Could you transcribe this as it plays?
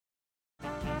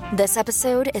This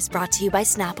episode is brought to you by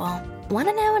Snapple. Want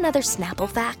to know another Snapple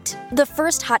fact? The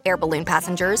first hot air balloon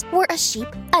passengers were a sheep,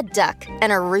 a duck,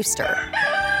 and a rooster.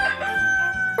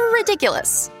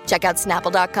 Ridiculous. Check out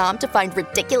Snapple.com to find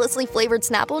ridiculously flavored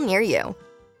Snapple near you.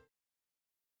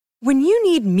 When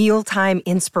you need mealtime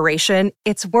inspiration,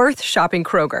 it's worth shopping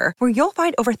Kroger, where you'll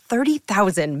find over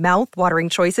 30,000 mouth-watering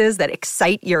choices that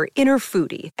excite your inner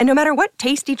foodie. And no matter what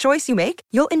tasty choice you make,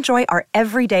 you'll enjoy our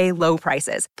everyday low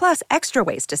prices, plus extra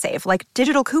ways to save, like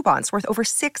digital coupons worth over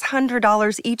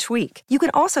 $600 each week. You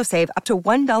can also save up to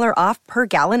 $1 off per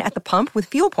gallon at the pump with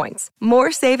fuel points.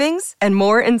 More savings and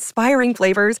more inspiring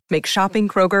flavors make shopping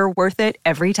Kroger worth it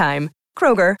every time.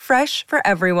 Kroger, fresh for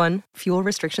everyone. Fuel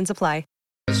restrictions apply.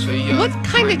 What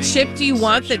kind of chip do you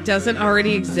want that doesn't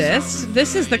already exist?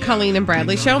 This is the Colleen and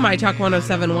Bradley Show, My Talk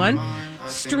 1071.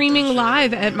 Streaming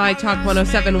live at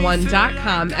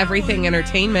MyTalk1071.com. Everything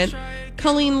Entertainment.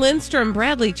 Colleen Lindstrom,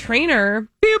 Bradley Trainer.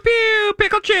 Pew, pew,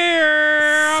 pickle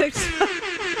chair.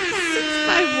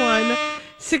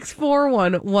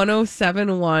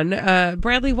 651-641-1071.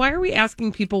 Bradley, why are we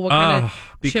asking people what kind of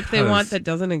chip they want that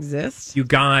doesn't exist? You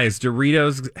guys,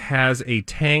 Doritos has a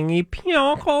tangy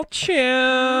pickle chip.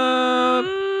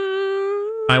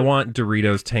 I want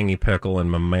Doritos tangy pickle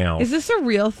in my mouth. Is this a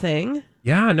real thing?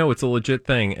 Yeah, no, it's a legit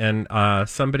thing. And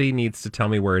somebody needs to tell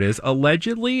me where it is.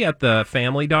 Allegedly at the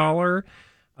Family Dollar.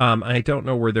 I don't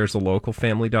know where there's a local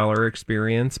Family Dollar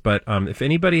experience, but if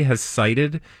anybody has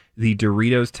cited the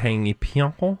Doritos Tangy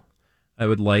Pickle, I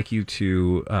would like you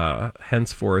to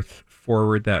henceforth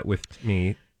forward that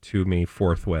to me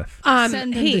forthwith. Send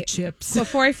them the chips.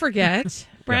 Before I forget,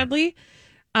 Bradley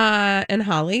and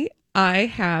Holly, I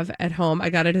have at home, I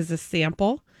got it as a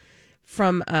sample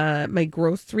from my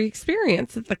grocery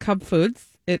experience at the Cub Foods.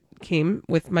 It came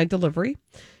with my delivery.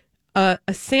 A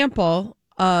sample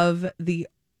of the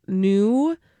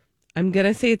new, I'm going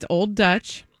to say it's Old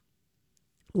Dutch,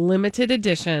 limited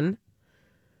edition,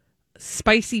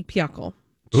 spicy pickle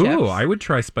chips. Ooh, I would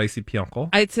try spicy pickle.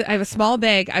 I have a small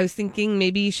bag. I was thinking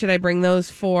maybe should I bring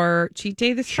those for cheat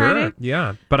day this Friday? Sure,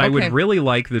 yeah. But I would really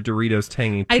like the Doritos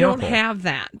Tangy Pickle. I don't have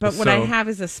that, but what I have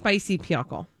is a spicy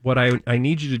pickle. What I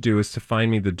need you to do is to find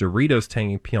me the Doritos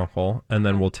Tangy Pickle, and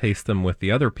then we'll taste them with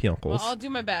the other pickles. Well, I'll do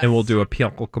my best. And we'll do a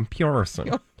pickle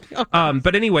comparison.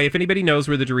 But anyway, if anybody knows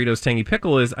where the Doritos Tangy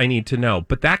Pickle is, I need to know.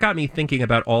 But that got me thinking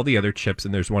about all the other chips,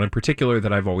 and there's one in particular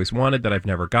that I've always wanted that I've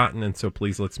never gotten, and so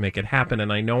please let's make it happen.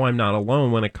 And I know I'm not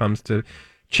alone when it comes to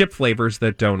chip flavors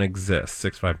that don't exist.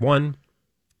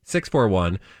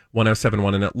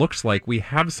 651-641-1071, and it looks like we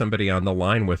have somebody on the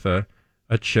line with a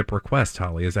chip request,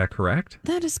 Holly. Is that correct?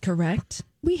 That is correct.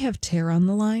 We have Tara on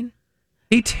the line.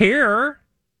 Hey, Tara.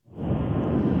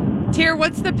 Tara,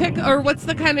 what's the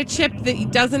kind of chip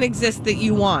that doesn't exist that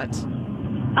you want?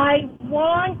 I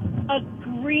want a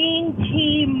green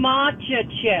tea matcha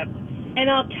chip, and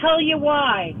I'll tell you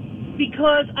why.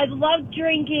 Because I love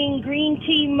drinking green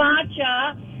tea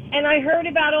matcha, and I heard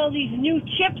about all these new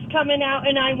chips coming out,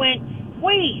 and I went,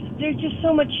 wait, there's just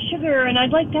so much sugar, and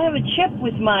I'd like to have a chip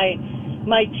with my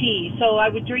tea. So I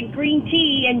would drink green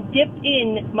tea and dip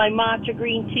in my matcha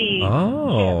green tea.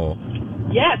 Oh. Chip.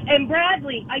 Yes, and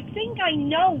Bradley, I think I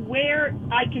know where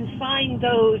I can find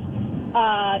those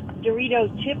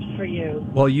Doritos chips for you.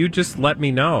 Well, you just let me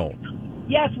know.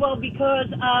 Yes, well, because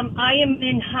I am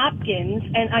in Hopkins,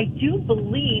 and I do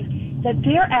believe that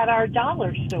they're at our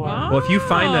dollar store. Oh. Well, if you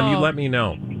find them, you let me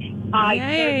know. I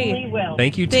certainly will.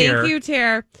 Thank you, Tara. Thank you,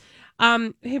 Tara.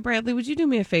 Hey, Bradley, would you do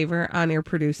me a favor on air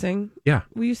producing? Yeah.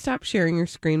 Will you stop sharing your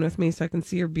screen with me so I can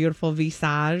see your beautiful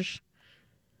visage?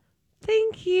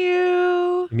 Thank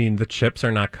you. I mean, the chips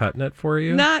are not cutting it for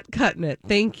you? Not cutting it.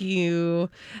 Thank you.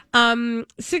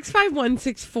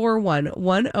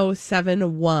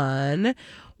 651-641-1071.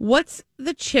 What's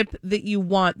the chip that you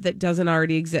want that doesn't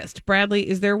already exist? Bradley,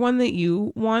 is there one that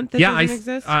you want that doesn't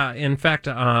exist? In fact,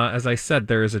 as I said,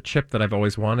 there is a chip that I've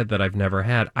always wanted that I've never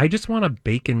had. I just want a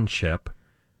bacon chip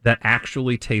that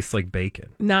actually tastes like bacon.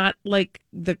 Not like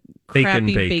the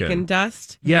crappy bacon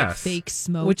dust? Yes. Like fake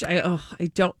smoke. Which I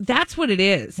don't. That's what it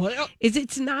is.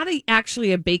 It's not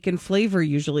actually a bacon flavor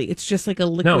usually. It's just like a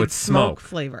liquid smoke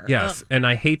flavor. Yes, and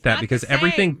I hate that because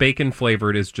everything bacon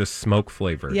flavored is just smoke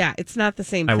flavored. Yeah, it's not the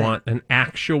same thing. I want an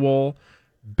actual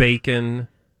bacon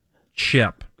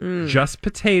chip. Just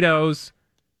potatoes,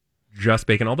 just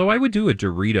bacon. Although I would do a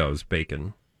Doritos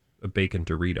bacon. A bacon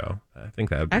Dorito. I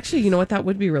think that would be actually, you know what? That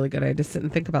would be really good. I just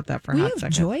didn't think about that for a hot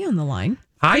second. Joy on the line.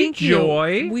 Hi,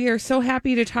 Joy. We are so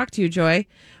happy to talk to you, Joy.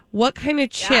 What kind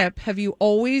of chip have you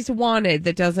always wanted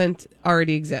that doesn't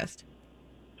already exist?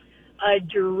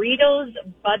 Doritos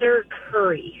butter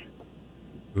curry.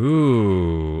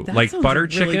 Ooh, That like sounds butter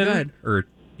really chicken, good. or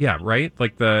yeah, right,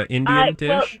 like the Indian dish.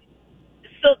 Well,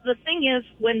 so the thing is,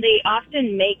 when they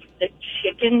often make the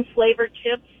chicken flavored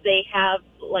chips, they have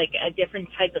like a different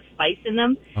type of spice in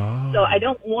them. Oh. So I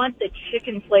don't want the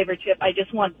chicken flavored chip. I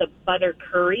just want the butter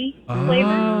curry flavor.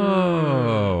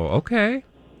 Oh, okay.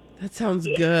 That sounds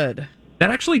good.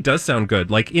 That actually does sound good.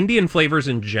 Like Indian flavors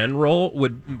in general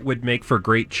would make for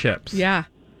great chips. Yeah.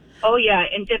 Oh yeah,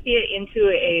 and dip it into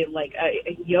a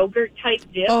yogurt type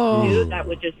dip Oh. too. That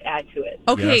would just add to it.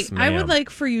 Okay, Yes, I ma'am. would like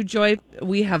for you, Joy.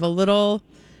 We have a little.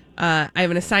 I have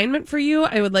an assignment for you.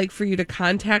 I would like for you to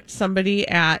contact somebody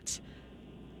at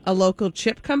a local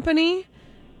chip company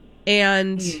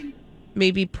and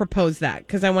maybe propose that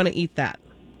because I want to eat that.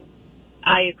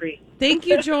 I agree. Thank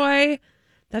you, Joy.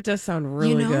 That does sound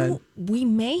really good. We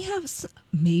may have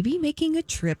maybe making a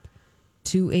trip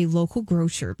to a local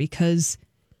grocer because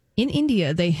in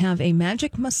India they have a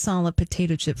magic masala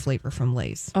potato chip flavor from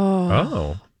Lay's.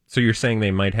 Oh. So you're saying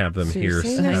they might have them So you're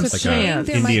here saying there's as a like chance. an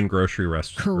There Indian might- grocery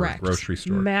restaurant, Correct. grocery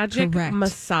store. Magic Correct.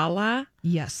 masala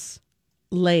Yes.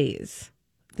 Lay's.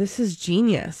 This is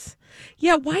genius.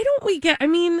 Yeah, why don't we get? I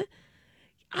mean,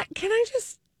 I'm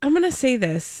going to say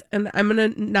this, and I'm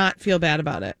going to not feel bad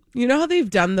about it. You know how they've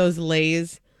done those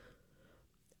Lay's?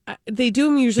 They do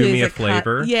them usually Do me as a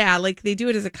flavor? Yeah, like they do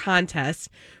it as a contest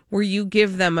where you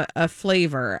give them a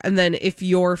flavor, and then if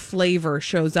your flavor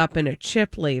shows up in a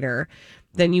chip later,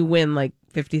 then you win like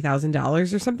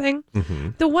 $50,000 or something.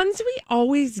 Mm-hmm. The ones we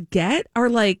always get are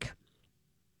like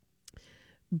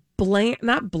bland,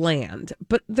 not bland,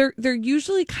 but they're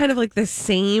usually kind of like the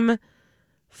same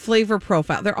flavor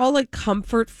profile. They're all like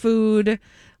comfort food,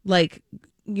 like,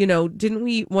 you know, didn't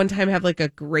we one time have like a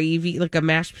gravy, like a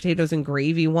mashed potatoes and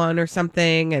gravy one or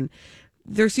something? And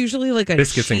there's usually like a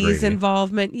Biscuits and cheese gravy.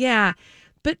 involvement. Yeah.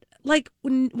 But like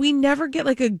we never get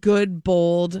like a good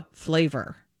bold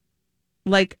flavor.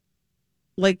 Like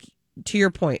to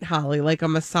your point, Holly, like a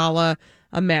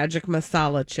magic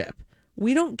masala chip.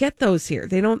 We don't get those here.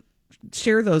 They don't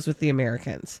share those with the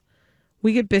Americans.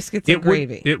 We get biscuits and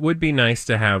gravy. It would be nice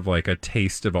to have like a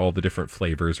taste of all the different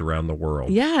flavors around the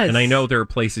world. Yes. And I know there are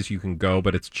places you can go,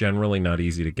 but it's generally not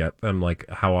easy to get them. Like,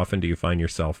 how often do you find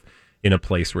yourself in a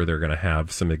place where they're going to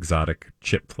have some exotic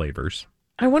chip flavors?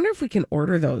 I wonder if we can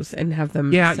order those and have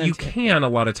them. Yeah, sent you here. can a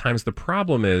lot of times. The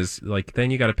problem is, like,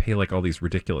 then you got to pay like all these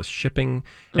ridiculous shipping,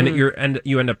 and you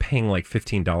end up paying like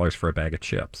 $15 for a bag of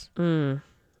chips. I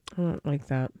don't like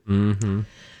that. Mm-hmm.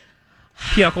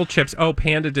 Pickle chips. Oh,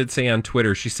 Panda did say on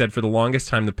Twitter, she said for the longest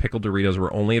time the pickled Doritos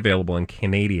were only available in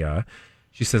Canada.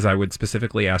 She says, I would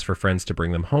specifically ask for friends to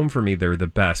bring them home for me. They're the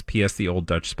best. P.S. The old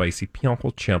Dutch spicy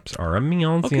pickle chips are amazing.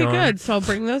 Okay, good. So I'll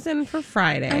bring those in for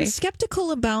Friday. I'm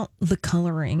skeptical about the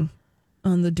coloring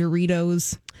on the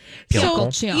Doritos. So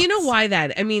Chips. you know why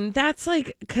that? I mean, that's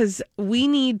like because we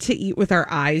need to eat with our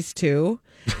eyes too,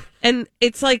 and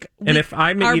it's like. And if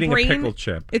I'm our eating brain- a pickle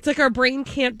chip, it's like our brain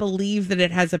can't believe that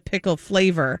it has a pickle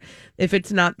flavor if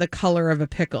it's not the color of a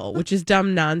pickle, which is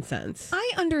dumb nonsense.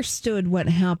 I understood what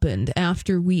happened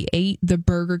after we ate the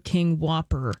Burger King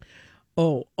Whopper.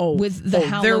 With the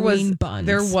Halloween buns.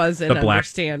 There was an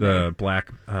understanding. the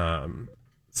black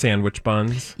sandwich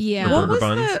buns. Yeah. the What burger was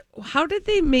buns. how did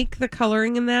they make the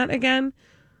coloring in that again?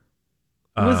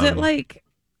 Was it like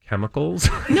chemicals?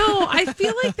 no? I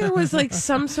feel like there was like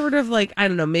some sort of like I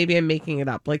don't know. Maybe I'm making it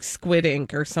up, like squid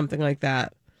ink or something like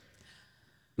that.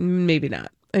 Maybe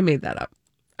not. I made that up.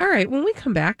 All right. When we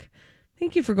come back,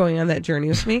 thank you for going on that journey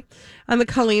with me on the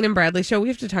Colleen and Bradley show. We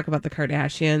have to talk about the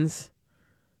Kardashians.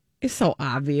 It's so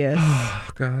obvious. Oh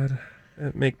God,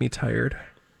 it make me tired.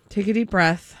 Take a deep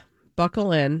breath.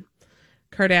 Buckle in.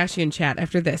 Kardashian chat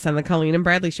after this on the Colleen and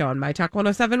Bradley show on My Talk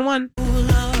 1071.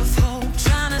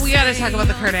 We got to talk about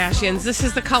the Kardashians. This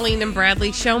is the Colleen and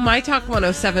Bradley show, My Talk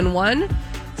 1071.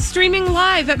 Streaming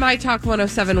live at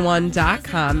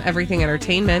MyTalk1071.com. Everything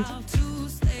Entertainment.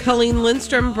 Colleen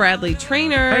Lindstrom, Bradley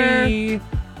Trainer. Hi.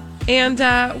 And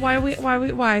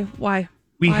why?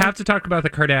 We have to talk about the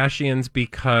Kardashians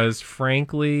because,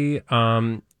 frankly,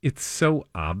 it's so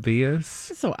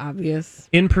obvious. It's so obvious.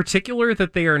 In particular,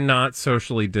 that they are not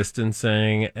socially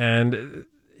distancing. And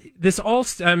this all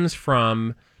stems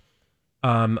from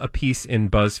a piece in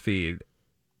BuzzFeed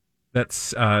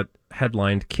that's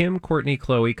headlined, Kim, Kourtney,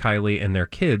 Khloe, Kylie, and their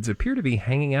kids appear to be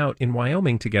hanging out in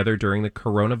Wyoming together during the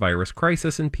coronavirus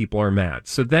crisis, and people are mad.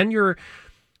 So then you're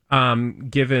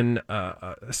given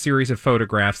a series of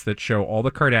photographs that show all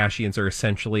the Kardashians are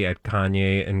essentially at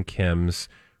Kanye and Kim's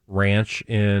ranch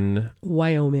in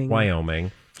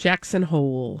Wyoming. Jackson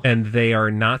Hole. And they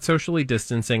are not socially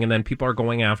distancing, and then people are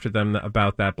going after them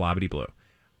about that blah-bitty blue.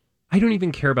 I don't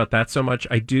even care about that so much.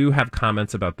 I do have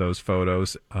comments about those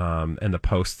photos and the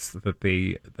posts that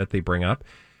they bring up.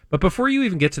 But before you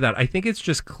even get to that, I think it's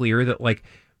just clear that, like,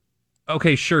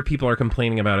 okay, sure, people are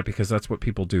complaining about it because that's what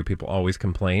people do. People always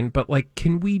complain. But, like,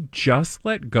 can we just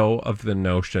let go of the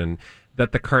notion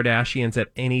that the Kardashians at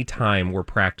any time were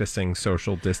practicing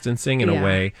social distancing in a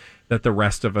way that the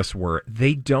rest of us were?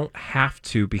 They don't have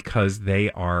to, because they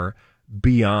are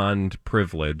beyond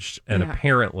privileged and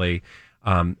apparently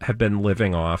have been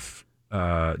living off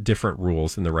different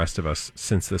rules than the rest of us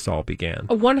since this all began.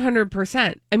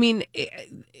 100%. I mean,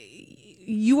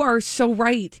 you are so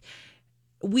right.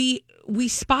 We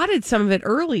spotted some of it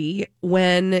early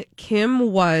when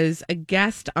Kim was a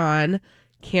guest on,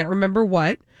 can't remember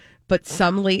what, but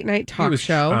some late night talk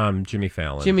show. Jimmy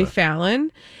Fallon.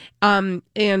 Fallon.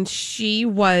 And she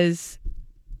was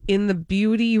in the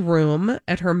beauty room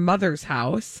at her mother's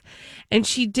house, and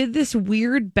she did this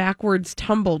weird backwards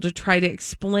tumble to try to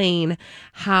explain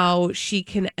how she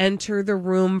can enter the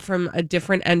room from a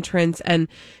different entrance, and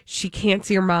she can't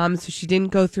see her mom, so she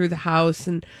didn't go through the house.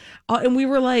 And we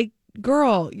were like,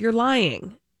 girl, you're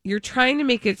lying. You're trying to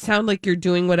make it sound like you're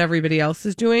doing what everybody else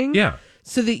is doing. Yeah.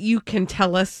 So that you can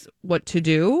tell us what to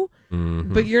do,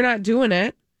 but you're not doing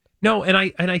it. No, and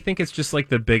I think it's just like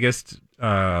the biggest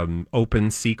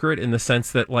open secret, in the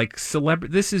sense that, like,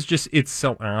 this is just, it's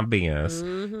so obvious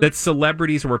that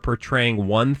celebrities were portraying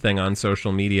one thing on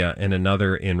social media and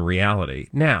another in reality.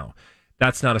 Now,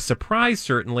 that's not a surprise,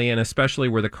 certainly, and especially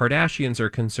where the Kardashians are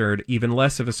concerned, even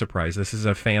less of a surprise. This is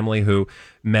a family who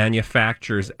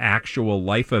manufactures actual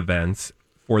life events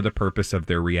for the purpose of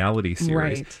their reality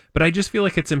series. Right. But I just feel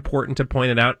like it's important to point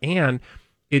it out, and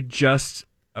it just...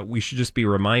 we should just be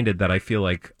reminded that I feel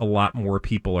like a lot more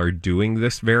people are doing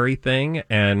this very thing,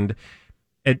 and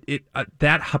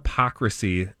that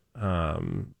hypocrisy,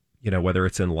 whether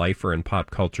it's in life or in pop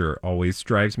culture, always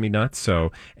drives me nuts.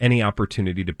 So any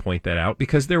opportunity to point that out,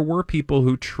 because there were people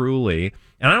who truly,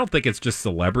 and I don't think it's just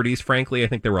celebrities, frankly, I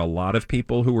think there were a lot of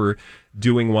people who were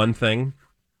doing one thing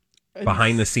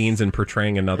behind the scenes and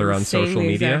portraying another on social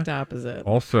media. Exact opposite.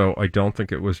 Also, I don't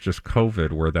think it was just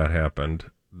COVID where that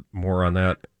happened. More on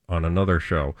that on another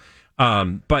show.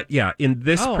 But yeah, in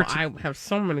this... I have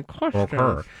so many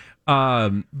questions.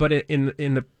 But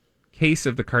in the case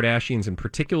of the Kardashians, and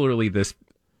particularly this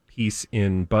piece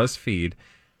in BuzzFeed,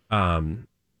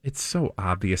 it's so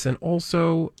obvious. And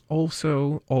also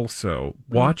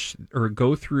watch or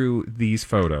go through these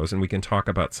photos, and we can talk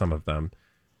about some of them.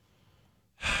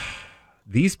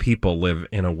 These people live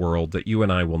in a world that you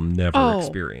and I will never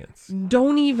experience.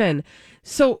 Don't even.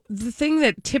 So the thing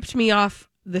that tipped me off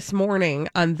this morning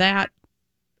on that,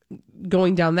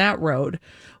 going down that road,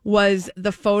 was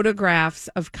the photographs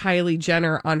of Kylie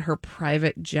Jenner on her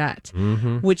private jet,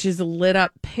 which is lit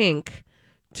up pink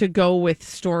to go with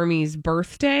Stormi's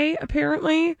birthday,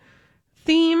 apparently,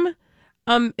 theme.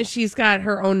 She's got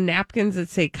her own napkins that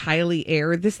say Kylie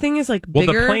Air. This thing is like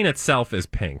bigger. Well, the plane itself is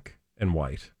pink and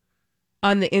white.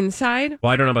 On the inside?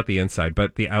 Well, I don't know about the inside,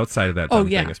 but the outside of that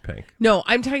thing is pink. No,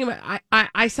 I'm talking about,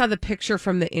 I saw the picture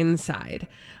from the inside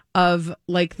of,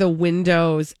 like, the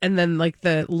windows, and then, like,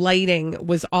 the lighting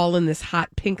was all in this hot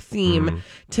pink theme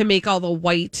to make all the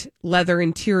white leather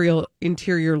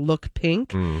interior look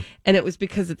pink. And it was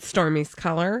because it's Stormi's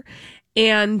color.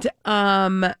 And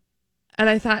I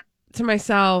thought to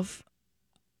myself,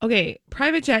 okay,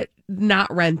 private jet,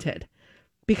 not rented.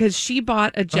 Because she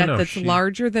bought a jet that's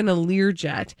larger than a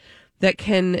Learjet that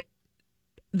can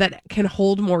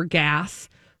hold more gas,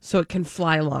 so it can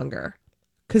fly longer.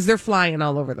 Because they're flying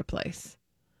all over the place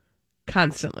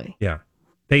constantly. Yeah,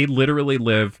 they literally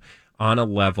live on a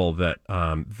level that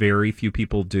very few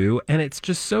people do, and it's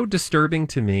just so disturbing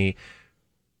to me.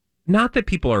 Not that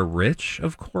people are rich,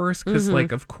 of course, because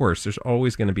of course there's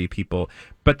always going to be people,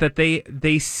 but that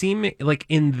they seem like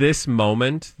in this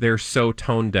moment they're so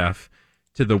tone deaf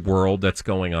to the world that's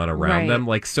going on around them.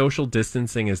 Like, social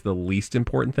distancing is the least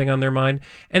important thing on their mind.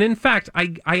 And in fact,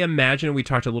 I imagine, we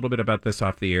talked a little bit about this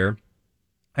off the air,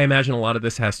 I imagine a lot of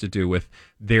this has to do with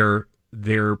their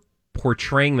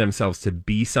portraying themselves to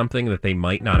be something that they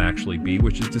might not actually be,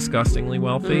 which is disgustingly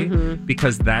wealthy,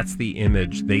 because that's the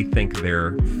image they think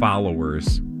their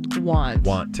followers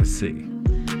want to see.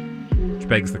 Which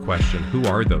begs the question, who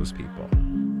are those people?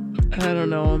 I don't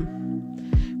know.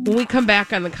 When we come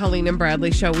back on the Colleen and Bradley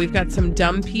Show, we've got some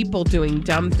dumb people doing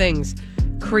dumb things.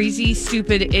 Crazy,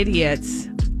 stupid idiots,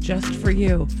 just for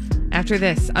you. After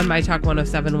this on My Talk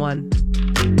 1071.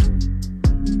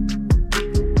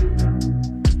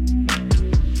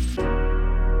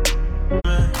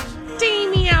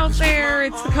 Steamy out there. are.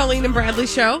 It's the Colleen and Bradley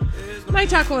Show. My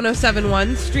Talk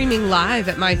 1071, streaming live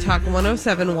at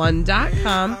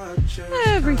mytalk1071.com.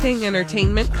 Everything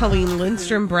Entertainment. Colleen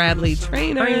Lindstrom, Bradley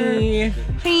Trainer.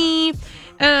 Hey.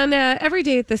 And every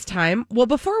day at this time, well,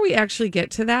 before we actually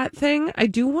get to that thing, I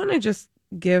do want to just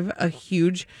give a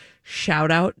huge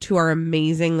shout out to our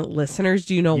amazing listeners.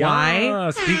 Do you know why?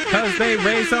 Yes, because they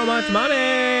raise so much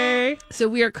money. So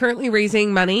we are currently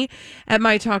raising money at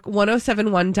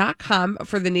mytalk1071.com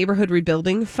for the Neighborhood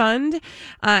Rebuilding Fund.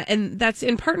 And that's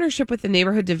in partnership with the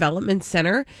Neighborhood Development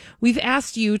Center. We've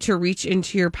asked you to reach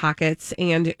into your pockets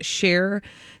and share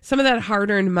some of that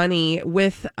hard-earned money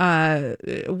with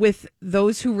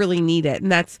those who really need it.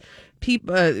 And that's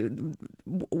people.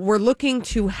 We're looking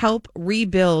to help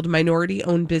rebuild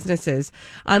minority-owned businesses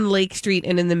on Lake Street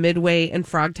and in the Midway and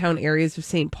Frogtown areas of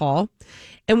St. Paul.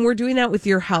 And we're doing that with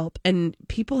your help. And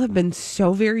people have been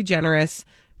so very generous.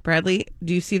 Bradley,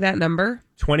 do you see that number?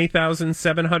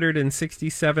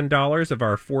 $20,767 of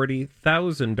our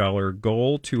 $40,000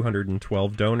 goal,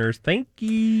 212 donors. Thank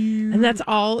you. And that's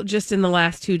all just in the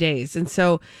last 2 days. And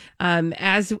so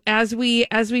as we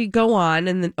go on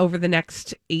and then over the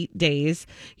next 8 days,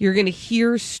 you're going to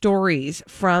hear stories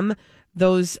from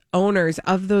those owners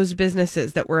of those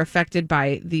businesses that were affected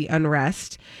by the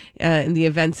unrest and the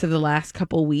events of the last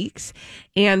couple weeks.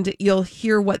 And you'll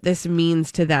hear what this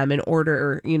means to them in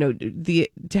order, to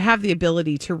have the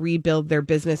ability to rebuild their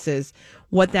businesses,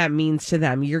 what that means to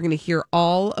them. You're going to hear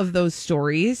all of those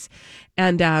stories.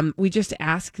 And we just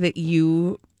ask that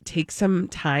you take some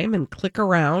time and click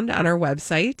around on our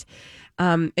website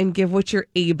and give what you're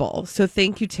able. So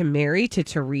thank you to Mary, to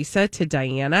Teresa, to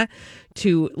Diana,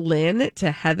 to Lynn, to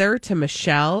Heather, to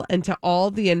Michelle, and to all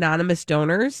the anonymous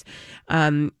donors.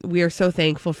 We are so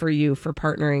thankful for you for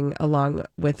partnering along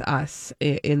with us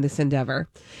in this endeavor.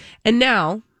 And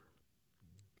now,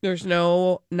 there's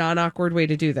no non-awkward way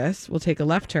to do this. We'll take a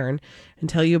left turn and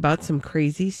tell you about some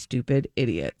crazy, stupid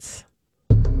idiots.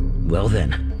 Well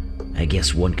then, I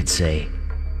guess one could say,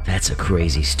 that's a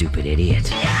crazy, stupid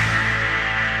idiot.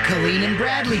 Colleen and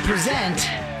Bradley present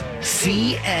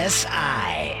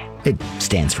CSI. It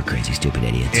stands for Crazy Stupid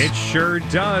Idiots. It sure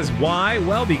does. Why?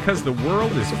 Well, because the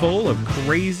world is full of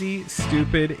crazy,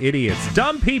 stupid idiots.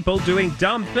 Dumb people doing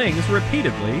dumb things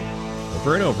repeatedly,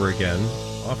 over and over again,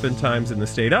 oftentimes in the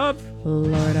state of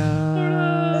Florida.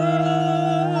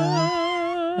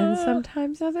 And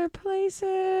sometimes other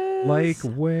places. Like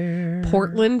where?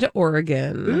 Portland,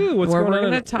 Oregon. Ooh, what's where going we're on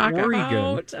going to in talk Oregon?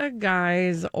 about a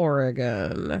guy's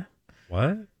Oregon.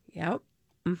 What? Yep.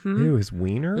 Mm-hmm. Ew, his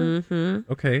wiener?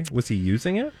 Mm-hmm. Okay. Was he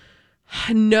using it?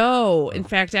 No. In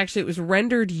fact, actually, it was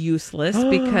rendered useless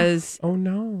because oh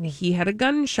no, he had a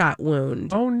gunshot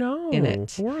wound. Oh no. In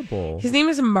it. Horrible. His name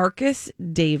is Marcus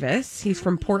Davis. He's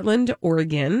from Portland,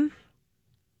 Oregon.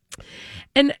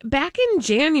 And back in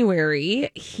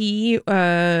January, he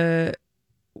was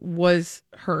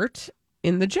hurt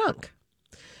in the junk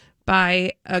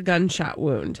by a gunshot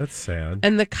wound. That's sad.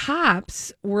 And the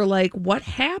cops were like, what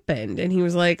happened? And he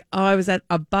was like, oh, I was at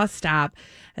a bus stop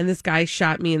and this guy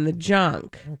shot me in the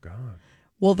junk. Oh, God.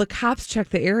 Well, the cops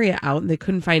checked the area out and they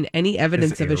couldn't find any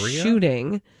evidence of a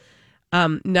shooting.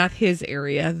 Not his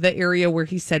area, the area where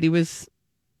he said he was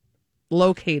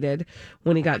located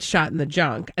when he got shot in the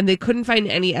junk. And they couldn't find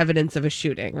any evidence of a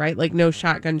shooting, right? Like no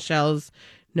shotgun shells,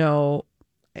 no...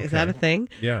 Is that a thing?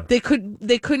 Yeah. They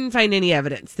couldn't find any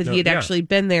evidence that he had actually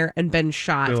been there and been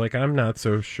shot. They're like, I'm not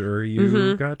so sure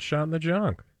you got shot in the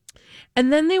junk.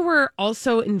 And then they were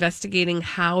also investigating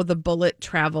how the bullet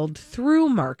traveled through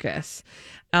Marcus.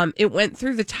 It went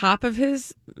through the top of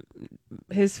his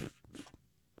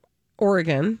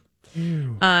organ,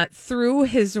 through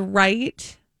his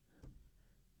right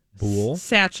Bool.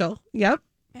 satchel. Yep.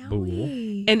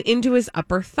 Bool. And into his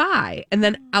upper thigh, and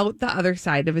then out the other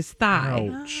side of his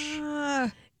thigh. Ouch.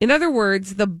 In other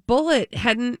words, the bullet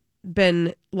hadn't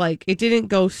been it didn't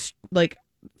go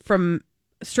from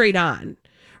straight on,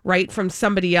 right? From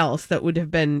somebody else that would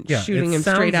have been shooting him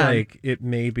straight on. Like it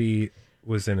maybe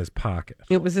was in his pocket.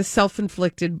 It was a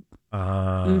self-inflicted.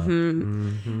 But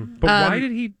why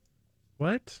did he?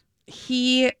 What?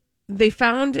 They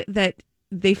found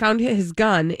his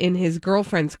gun in his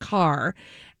girlfriend's car,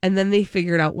 and then they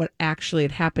figured out what actually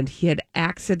had happened. He had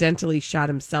accidentally shot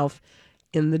himself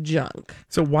in the junk.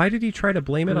 So why did he try to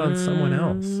blame it on someone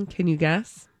else? Can you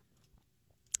guess?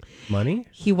 Money?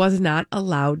 He was not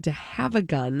allowed to have a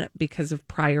gun because of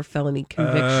prior felony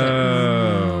convictions.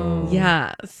 Oh.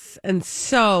 Yes. And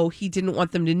so he didn't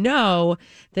want them to know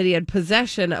that he had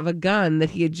possession of a gun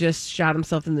that he had just shot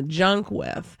himself in the junk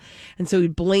with. And so he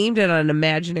blamed it on an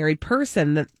imaginary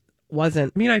person that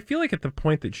wasn't. I mean, I feel like at the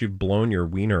point that you've blown your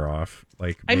wiener off,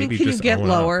 like, I mean, maybe can you just get own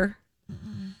up. lower?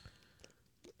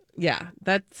 Yeah,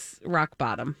 that's rock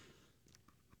bottom.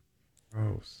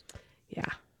 Gross. Yeah.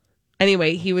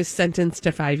 Anyway, he was sentenced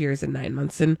to 5 years and 9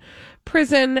 months in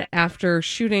prison after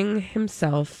shooting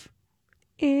himself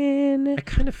in. I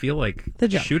kind of feel like The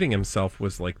jump. shooting himself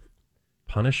was like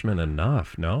punishment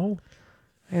enough, no?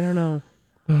 I don't know.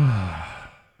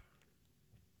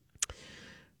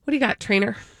 What do you got,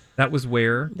 trainer? That was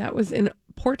where? That was in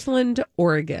Portland,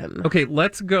 Oregon. Okay,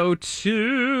 let's go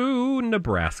to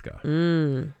Nebraska.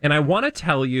 Mm. And I want to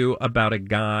tell you about a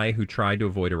guy who tried to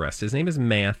avoid arrest. His name is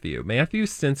Matthew. Matthew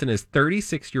Stinson is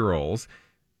 36-year-old,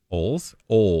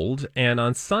 and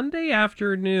on Sunday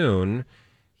afternoon,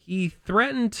 he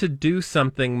threatened to do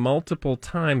something multiple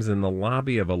times in the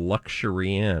lobby of a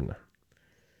luxury inn.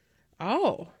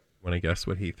 Oh. Want to guess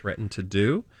what he threatened to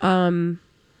do?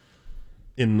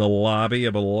 In the lobby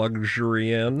of a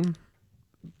luxury inn?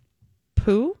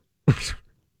 Poo?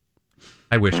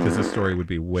 I wish, because the story would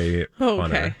be way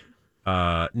funner.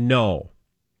 Okay.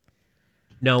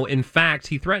 No, in fact,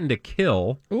 he threatened to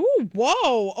kill Ooh,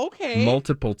 whoa, okay.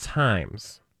 multiple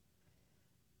times.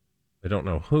 I don't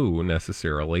know who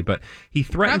necessarily, but he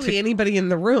threatened Probably anybody in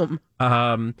the room.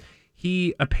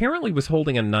 he apparently was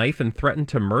holding a knife and threatened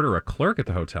to murder a clerk at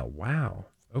the hotel. Wow.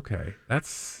 Okay.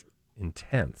 That's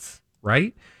intense,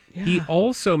 right? Yeah. He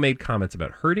also made comments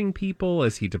about hurting people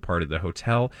as he departed the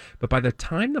hotel, but by the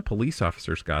time the police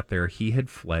officers got there, he had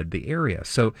fled the area.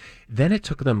 So then it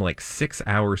took them like 6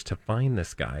 hours to find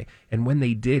this guy, and when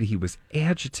they did, he was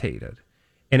agitated.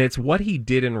 And it's what he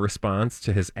did in response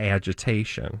to his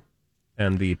agitation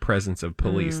and the presence of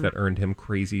police that earned him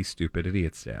crazy, stupid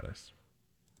idiot status.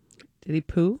 Did he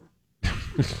poo?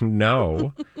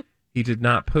 No, he did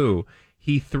not poo.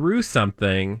 He threw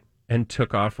something and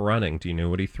took off running. Do you know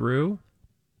what he threw?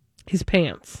 His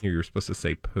pants. You were supposed to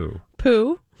say poo.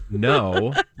 Poo?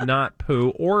 No, not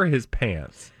poo or his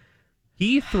pants.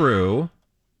 He threw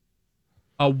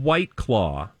a White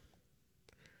Claw,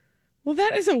 Well,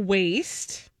 that is a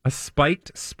waste. a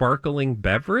spiked sparkling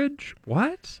beverage.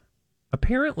 What?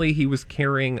 Apparently, he was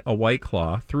carrying a White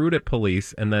Claw, threw it at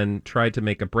police, and then tried to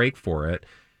make a break for it.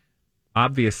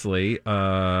 Obviously,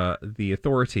 the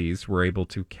authorities were able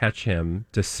to catch him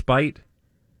despite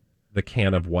the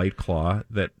can of White Claw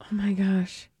that Oh my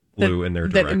gosh. flew in their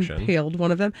direction. That impaled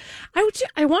one of them. I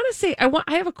want to say, I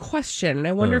have a question, and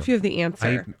I wonder if you have the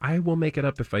answer. I will make it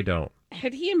up if I don't.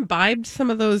 Had he imbibed some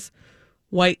of those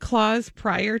White Claws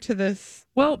prior to this?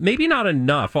 Well, maybe not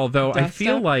enough, although I Dust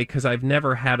feel up? like, because I've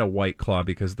never had a White Claw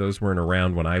because those weren't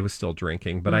around when I was still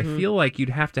drinking, but I feel like you'd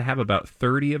have to have about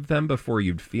 30 of them before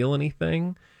you'd feel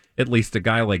anything. At least a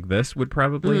guy like this would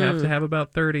probably have to have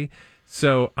about 30.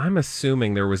 So I'm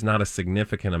assuming there was not a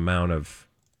significant amount of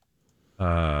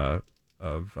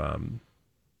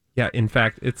in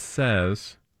fact, it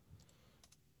says,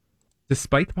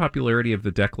 despite the popularity of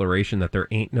the declaration that there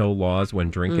ain't no laws when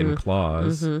drinking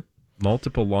claws,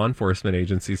 multiple law enforcement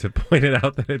agencies have pointed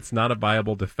out that it's not a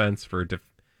viable defense for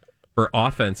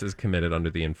offenses committed under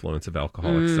the influence of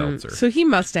alcoholic seltzer. So he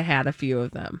must have had a few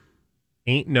of them.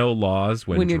 Ain't no laws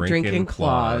when you're drinking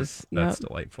claws. That's Yep.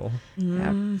 delightful.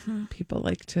 Yeah, people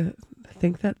like to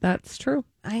think that that's true.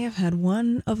 I have had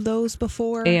one of those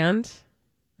before. And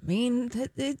I mean,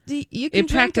 you can It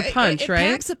packed drink a punch, it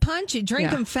right? packs a punch. You drink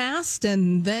Yeah. them fast,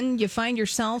 and then you find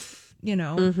yourself, doing.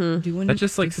 That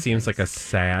just like stupid seems things. like a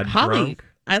sad Holly, drunk.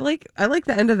 I like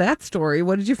the end of that story.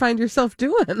 What did you find yourself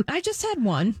doing? I just had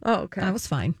one. Oh, okay. I was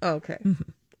fine. Oh, okay.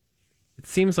 It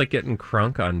seems like getting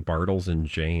crunk on Bartles and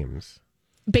James.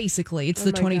 Basically, it's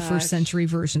Oh the my 21st gosh. century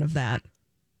version of that.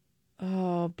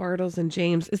 Oh, Bartles and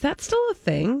James. Is that still a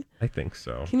thing? I think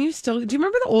so. Do you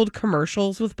remember the old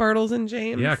commercials with Bartles and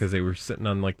James? Yeah, because they were sitting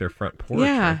on like their front porch,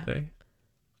 Yeah. weren't they?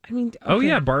 I mean, Oh okay.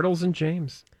 yeah, Bartles and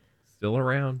James still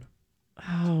around.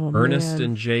 Oh, Ernest man.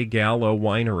 and J. Gallo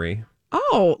Winery.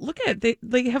 Oh, look at it.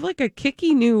 They have like a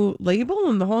kicky new label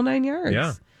and the whole 9 yards.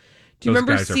 Yeah. Do you Those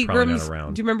remember guys are probably not Seagram's?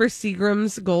 around. Do you remember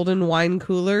Seagram's golden wine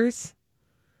coolers?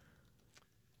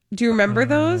 Do you remember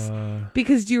those?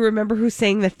 Because do you remember who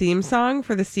sang the theme song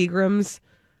for the Seagram's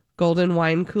golden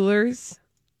wine coolers?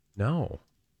 No.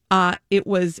 It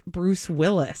was Bruce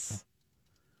Willis.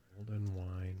 Golden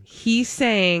wine. He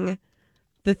sang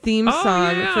the theme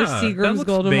song for that Seagram's looks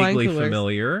golden wine vaguely coolers.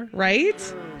 familiar.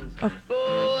 Right?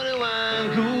 Golden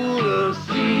wine coolers,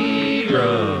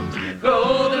 Seagram's.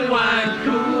 Golden wine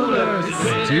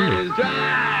coolers. Dude.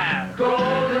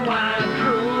 Golden wine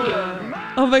coolers.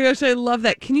 Oh my gosh, I love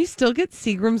that. Can you still get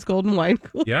Seagram's golden wine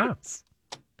coolers? Yeah.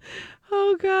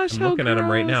 Oh gosh, I'm how looking at them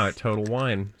right gross. now at Total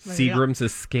Wine. Seagram's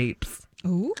Escapes.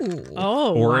 Ooh.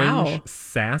 Oh, Orange wow.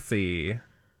 Sassy.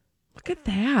 Look at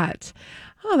that.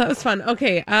 Oh, that was fun.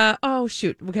 Okay. Oh,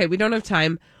 shoot. Okay, we don't have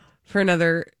time for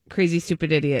another crazy,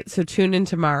 stupid idiot. So tune in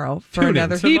tomorrow for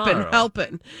another Heapin'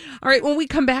 Helpin'. All right, when we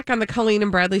come back on the Colleen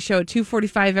and Bradley Show at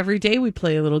 2:45 every day, we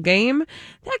play a little game.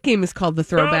 That game is called the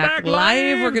Throwback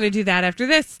Live. We're going to do that after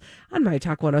this on My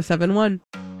Talk 1071.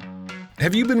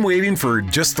 Have you been waiting for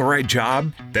just the right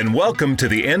job? Then welcome to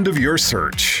the end of your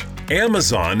search.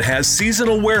 Amazon has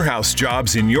seasonal warehouse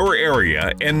jobs in your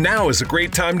area, and now is a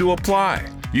great time to apply.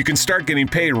 You can start getting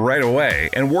paid right away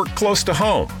and work close to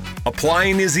home.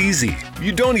 Applying is easy.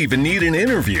 You don't even need an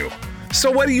interview.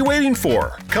 So what are you waiting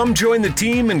for? Come join the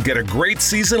team and get a great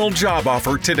seasonal job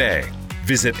offer today.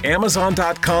 Visit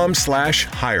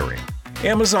Amazon.com/hiring.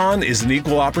 Amazon is an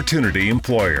equal opportunity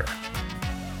employer.